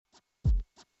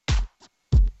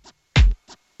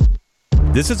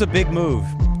This is a big move.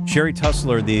 Sherrie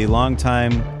Tussler, the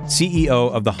longtime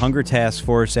CEO of the Hunger Task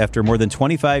Force, after more than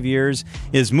 25 years,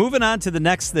 is moving on to the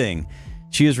next thing.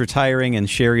 She is retiring, and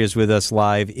Sherrie is with us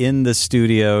live in the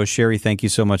studio. Sherrie, thank you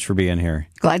so much for being here.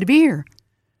 Glad to be here.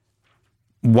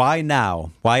 Why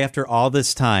now? Why after all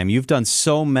this time? You've done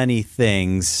so many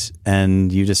things, and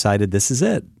you decided this is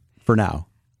it for now.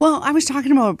 Well, I was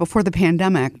talking about it before the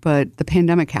pandemic, but the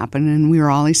pandemic happened and we were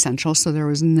all essential, so there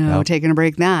was no taking a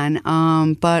break then.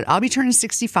 But I'll be turning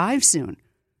 65 soon,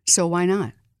 so why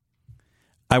not?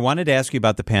 I wanted to ask you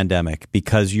about the pandemic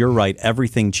because you're right,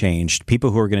 everything changed.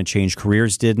 People who are going to change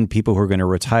careers didn't, people who are going to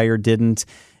retire didn't.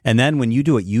 And then when you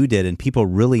do what you did and people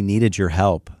really needed your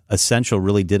help, essential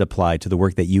really did apply to the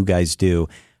work that you guys do.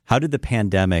 How did the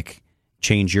pandemic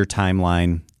change your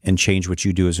timeline and change what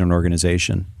you do as an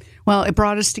organization? Well, it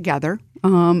brought us together.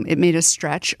 It made us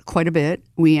stretch quite a bit.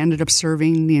 We ended up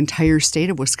serving the entire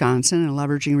state of Wisconsin and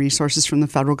leveraging resources from the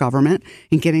federal government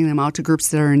and getting them out to groups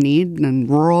that are in need in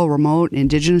rural, remote,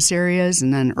 indigenous areas,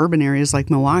 and then urban areas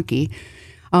like Milwaukee.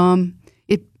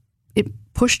 It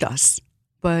pushed us,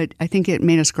 but I think it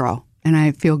made us grow, and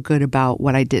I feel good about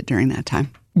what I did during that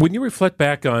time. When you reflect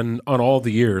back on all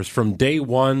the years, from day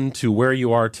one to where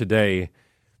you are today,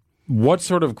 what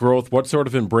sort of growth, what sort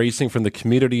of embracing from the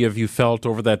community have you felt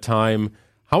over that time?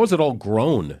 How has it all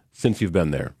grown since you've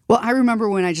been there? Well, I remember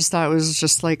when I just thought it was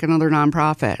just like another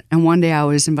nonprofit. And one day I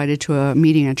was invited to a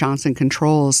meeting at Johnson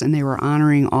Controls, and they were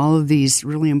honoring all of these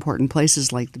really important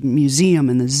places like the museum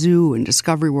and the zoo and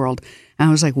Discovery World. And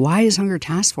I was like, why is Hunger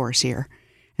Task Force here?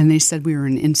 And they said we were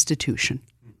an institution.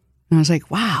 And I was like,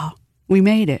 wow. We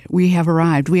made it. We have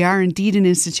arrived. We are indeed an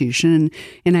institution.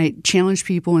 And I challenge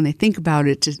people when they think about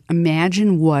it to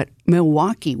imagine what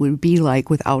Milwaukee would be like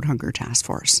without Hunger Task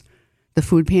Force. The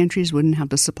food pantries wouldn't have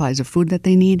the supplies of food that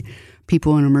they need.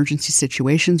 People in emergency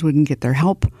situations wouldn't get their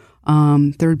help.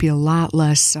 There would be a lot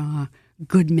less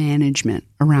good management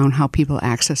around how people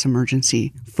access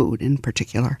emergency food in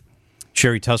particular.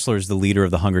 Sherrie Tussler is the leader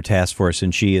of the Hunger Task Force,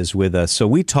 and she is with us. So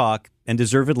we talk, and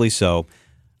deservedly so,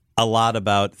 a lot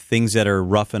about things that are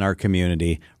rough in our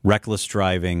community, reckless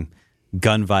driving,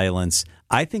 gun violence.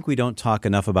 I think we don't talk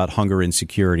enough about hunger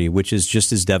insecurity, which is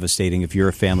just as devastating if you're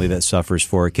a family that suffers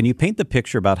for it. Can you paint the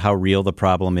picture about how real the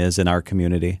problem is in our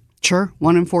community? Sure.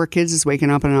 1 in 4 kids is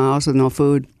waking up in a house with no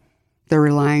food. They're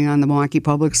relying on the Milwaukee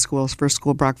Public Schools for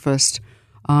school breakfast.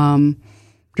 During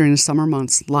the summer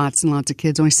months, lots and lots of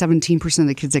kids, only 17% of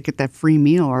the kids that get that free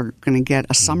meal are going to get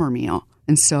a summer meal.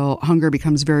 And so hunger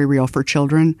becomes very real for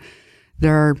children.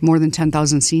 There are more than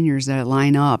 10,000 seniors that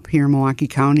line up here in Milwaukee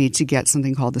County to get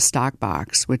something called the Stock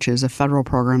Box, which is a federal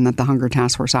program that the Hunger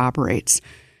Task Force operates.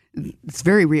 It's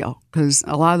very real because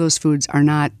a lot of those foods are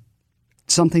not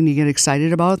something to get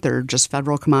excited about. They're just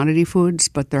federal commodity foods,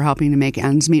 but they're helping to make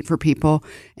ends meet for people,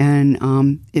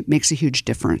 and it makes a huge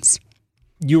difference.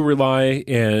 You rely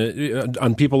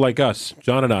on people like us,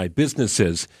 John and I,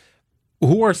 businesses.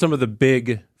 Who are some of the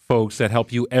big folks that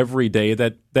help you every day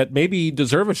that maybe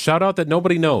deserve a shout out that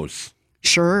nobody knows?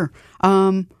 Sure.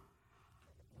 I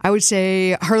would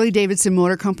say Harley-Davidson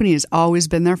Motor Company has always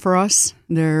been there for us.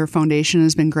 Their foundation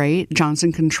has been great.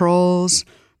 Johnson Controls,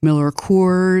 Miller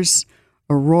Coors,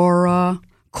 Aurora,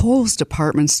 Kohl's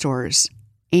Department Stores,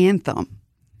 Anthem.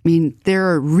 I mean, there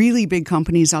are really big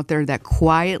companies out there that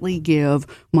quietly give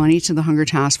money to the Hunger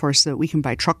Task Force so that we can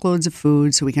buy truckloads of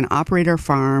food, so we can operate our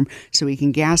farm, so we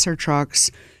can gas our trucks,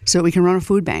 so that we can run a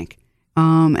food bank.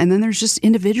 And then there's just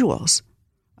individuals.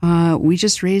 We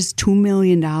just raised $2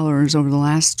 million over the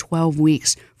last 12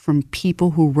 weeks from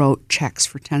people who wrote checks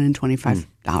for $10 and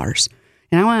 $25.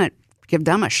 And I want to give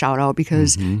them a shout out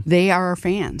because they are our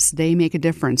fans. They make a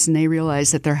difference, and they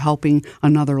realize that they're helping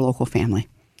another local family.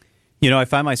 You know, I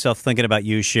find myself thinking about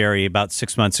you, Sherrie. About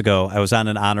 6 months ago, I was on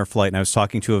an honor flight, and I was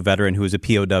talking to a veteran who was a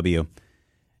POW.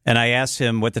 And I asked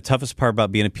him what the toughest part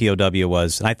about being a POW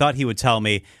was. And I thought he would tell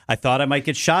me, I thought I might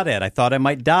get shot at. I thought I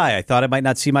might die. I thought I might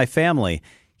not see my family.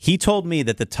 He told me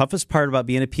that the toughest part about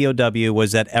being a POW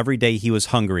was that every day he was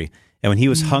hungry. And when he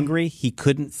was hungry, he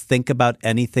couldn't think about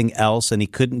anything else, and he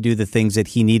couldn't do the things that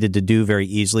he needed to do very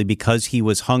easily because he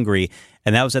was hungry.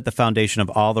 And that was at the foundation of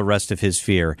all the rest of his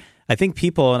fear. I think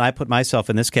people, and I put myself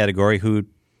in this category, who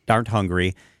aren't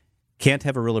hungry, can't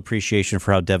have a real appreciation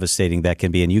for how devastating that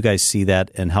can be. And you guys see that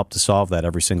and help to solve that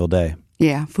every single day.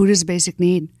 Yeah, food is a basic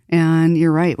need. And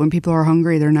you're right. When people are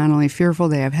hungry, they're not only fearful,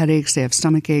 they have headaches, they have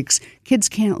stomach aches. Kids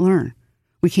can't learn.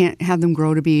 We can't have them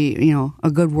grow to be,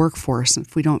 a good workforce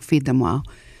if we don't feed them well.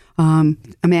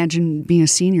 Imagine being a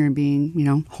senior and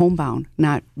being, homebound,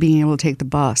 not being able to take the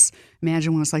bus.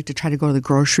 Imagine what it's like to try to go to the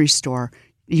grocery store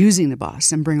using the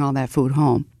bus and bring all that food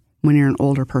home. when you're an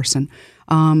older person.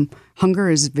 Hunger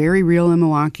is very real in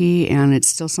Milwaukee, and it's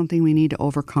still something we need to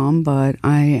overcome, but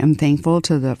I am thankful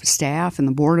to the staff and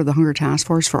the board of the Hunger Task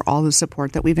Force for all the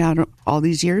support that we've had all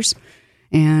these years,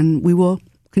 and we will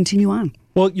continue on.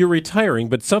 Well, you're retiring,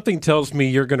 but something tells me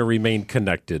you're going to remain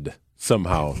connected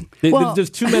somehow. Well, There's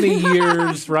too many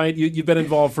years, right? You've been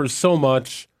involved for so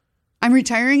much. I'm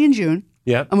retiring in June.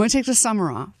 Yeah. I'm going to take the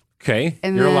summer off. Okay,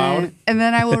 And you're then, allowed. And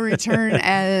then I will return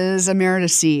as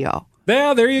emeritus CEO.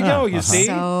 Yeah, there you go. You see?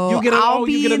 So you get I'll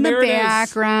be you get in the emeritus.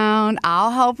 background.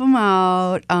 I'll help them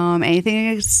out. Anything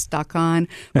I get stuck on.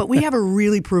 But we have a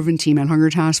really proven team at Hunger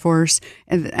Task Force,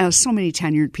 and so many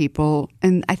tenured people.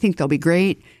 And I think they'll be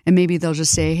great. And maybe they'll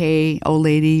just say, "Hey, old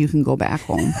lady, you can go back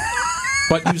home."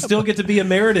 But you still get to be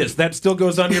emeritus. That still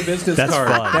goes on your business That's card.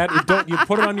 fun. You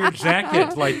put it on your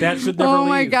jacket. Like that should never leave. Oh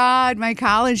my God! My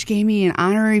college gave me an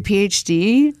honorary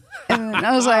PhD, and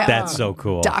I was like, That's so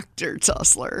cool. Dr.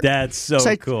 Tussler. That's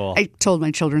so cool. I told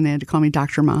my children they had to call me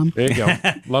Dr. Mom. There you go.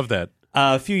 Love that.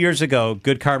 A few years ago,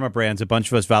 Good Karma Brands, a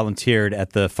bunch of us volunteered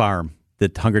at the farm, the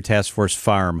Hunger Task Force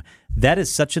farm. That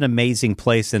is such an amazing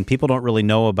place, and people don't really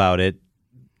know about it.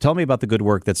 Tell me about the good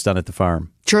work that's done at the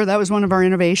farm. Sure, that was one of our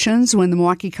innovations. When the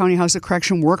Milwaukee County House of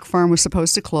Correction work farm was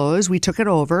supposed to close, we took it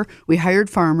over. We hired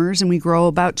farmers, and we grow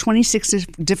about 26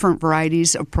 different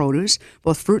varieties of produce,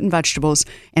 both fruit and vegetables.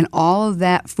 And all of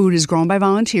that food is grown by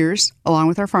volunteers, along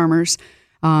with our farmers,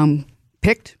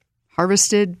 picked,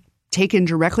 harvested, taken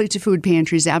directly to food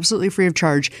pantries, absolutely free of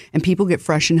charge, and people get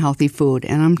fresh and healthy food.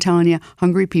 And I'm telling you,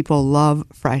 hungry people love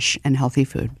fresh and healthy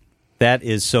food. That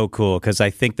is so cool, because I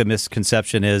think the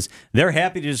misconception is they're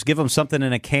happy to just give them something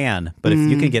in a can. But if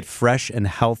you can get fresh and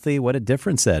healthy, what a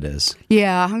difference that is.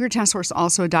 Yeah, Hunger Task Force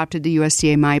also adopted the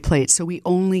USDA My Plate, so we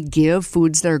only give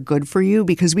foods that are good for you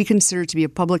because we consider it to be a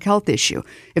public health issue.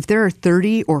 If there are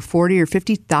 30 or 40 or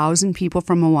 50,000 people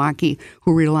from Milwaukee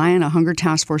who rely on a Hunger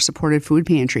Task Force supported food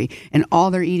pantry and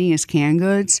all they're eating is canned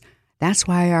goods, that's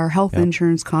why our health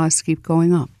insurance costs keep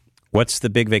going up. What's the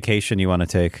big vacation you want to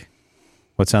take?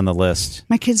 What's on the list?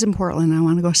 My kid's in Portland. I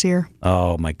want to go see her.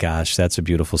 Oh, my gosh. That's a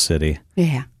beautiful city.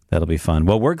 Yeah. That'll be fun.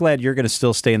 Well, we're glad you're going to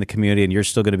still stay in the community and you're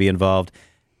still going to be involved.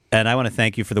 And I want to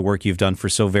thank you for the work you've done for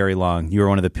so very long. You are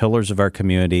one of the pillars of our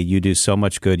community. You do so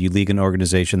much good. You lead an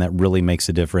organization that really makes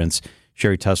a difference.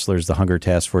 Sherrie Tussler is the Hunger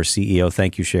Task Force CEO.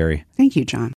 Thank you, Sherrie. Thank you, John.